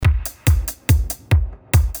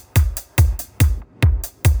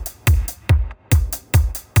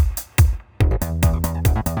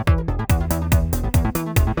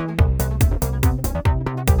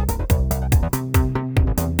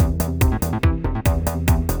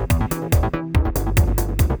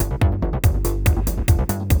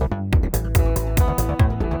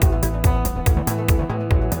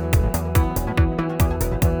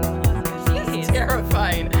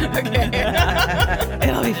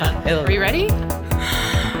fun. Are you ready?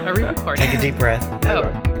 Are we recording? Take a deep breath. Oh.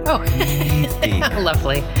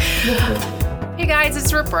 Lovely. Hey guys,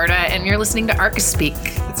 it's Roberta, and you're listening to Archispeak.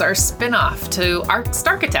 It's our spin-off to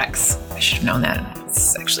Starkitects. I should have known that.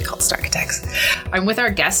 It's actually called Starkitects. I'm with our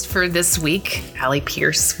guest for this week, Aly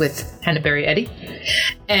Pierce with Henneberry Eddie.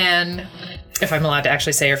 And if I'm allowed to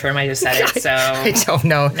actually say her firm, I just said it, so... I don't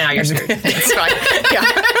know. Now you're screwed. It's fine. Yeah.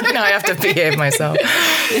 Now I have to behave myself.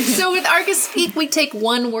 So with Archispeak, we take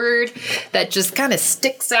one word that just kind of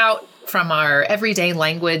sticks out from our everyday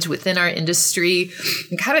language within our industry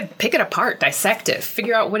and kind of pick it apart, dissect it,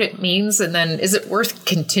 figure out what it means, and then is it worth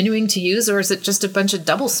continuing to use, or is it just a bunch of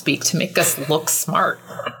doublespeak to make us look smart?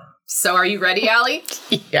 So are you ready, Aly?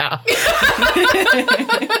 Yeah.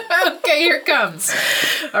 Okay, here it comes.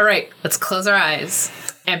 All right, let's close our eyes.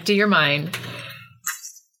 Empty your mind.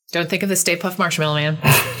 Don't think of the Stay Puft Marshmallow Man.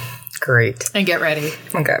 Great. And get ready.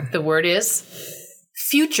 Okay. The word is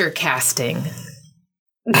future casting.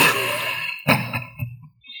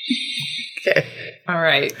 Okay. All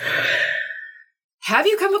right. Have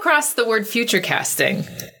you come across the word future casting?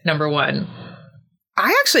 Number one.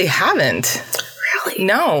 I actually haven't. Really?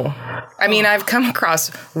 No. I mean, I've come across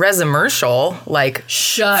Resumercial like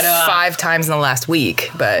Shut up. 5 times in the last week,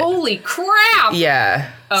 but Holy crap.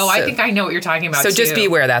 yeah. Oh, I think I know what you're talking about. So just too.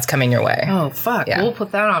 beware that's coming your way. Oh, fuck. Yeah. We'll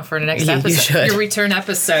put that on for the next You episode. should. Your return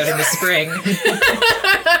episode in the spring.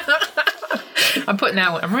 I'm putting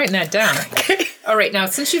that one. I'm writing that down. Okay. All right. Now,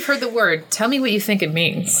 since you've heard the word, tell me what you think it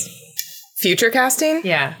means. Future casting?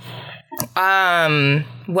 Yeah.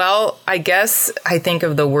 Well, I guess I think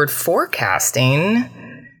of the word forecasting,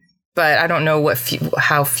 but I don't know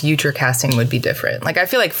how future casting would be different. Like, I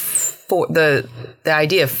feel like the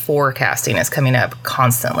idea of forecasting is coming up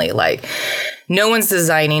constantly. Like, no one's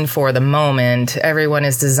designing for the moment. Everyone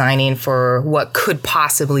is designing for what could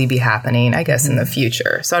possibly be happening, I guess, in the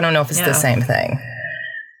future. So I don't know if it's the same thing.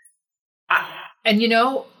 And you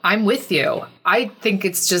know, I'm with you. I think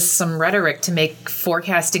it's just some rhetoric to make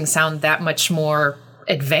forecasting sound that much more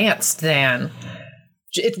advanced than...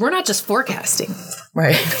 we're not just forecasting.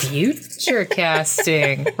 Right. Future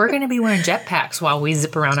casting. We're going to be wearing jetpacks while we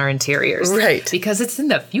zip around our interiors. Right. Because it's in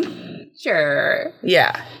the future.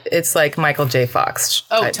 Yeah. It's like Michael J. Fox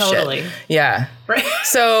type totally. shit. Yeah. Right.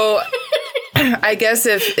 So I guess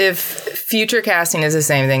if future casting is the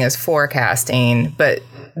same thing as forecasting, but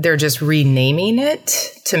they're just renaming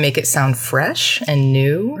it to make it sound fresh and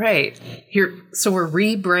new. Right. So we're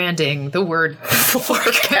rebranding the word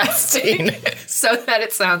forecasting so that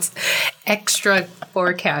it sounds extra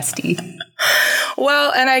forecasty.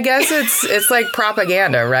 Well, and I guess it's like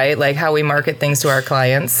propaganda, right? Like how we market things to our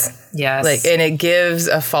clients. Yes. And it gives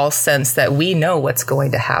a false sense that we know what's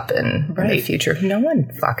going to happen in the future. No one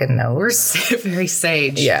fucking knows. We're very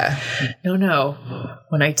sage. Yeah. No.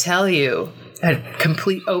 When I tell you a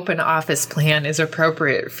complete open office plan is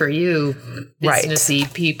appropriate for you,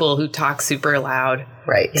 businessy people who talk super loud.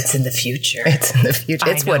 Right. It's in the future. It's in the future.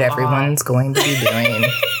 It's what everyone's going to be doing.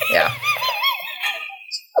 Yeah.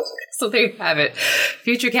 So there you have it.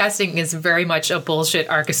 Future casting is very much a bullshit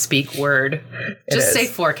Archispeak word. Just say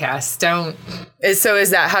forecast. Don't. So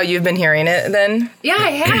is that how you've been hearing it then? Yeah, I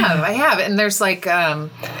have. And there's like,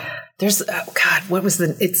 there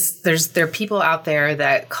are people out there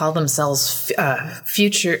that call themselves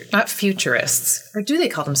not futurists, or do they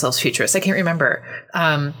call themselves futurists? I can't remember.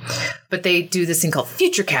 But they do this thing called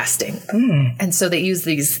future casting. And so they use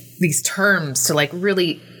these terms to like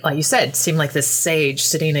really, like you said, seem like this sage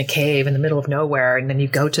sitting in a cave in the middle of nowhere. And then you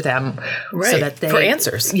go to them so that they... For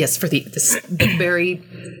answers. Yes, for the very,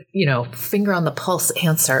 finger on the pulse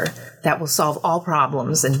answer that will solve all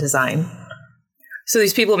problems in design. So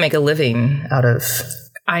these people make a living out of...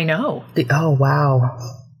 I know. Oh, wow.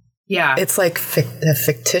 Yeah. It's like a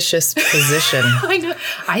fictitious position. I know.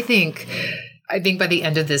 I think by the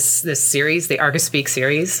end of this series, the Archispeak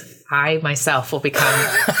series, I myself will become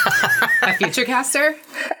a future caster,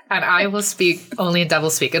 and I will speak only in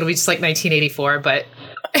doublespeak. It'll be just like 1984, but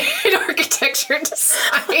in architecture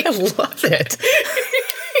design. I love it.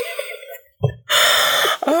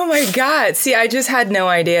 Oh my God. See, I just had no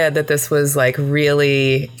idea that this was like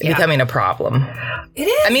really becoming a problem. It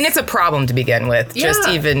is. I mean, it's a problem to begin with, just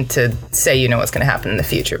even to say you know what's going to happen in the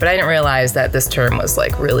future. But I didn't realize that this term was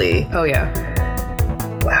like really... Oh, yeah.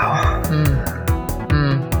 Wow.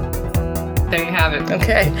 There you have it.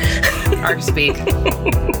 Okay. Archispeak.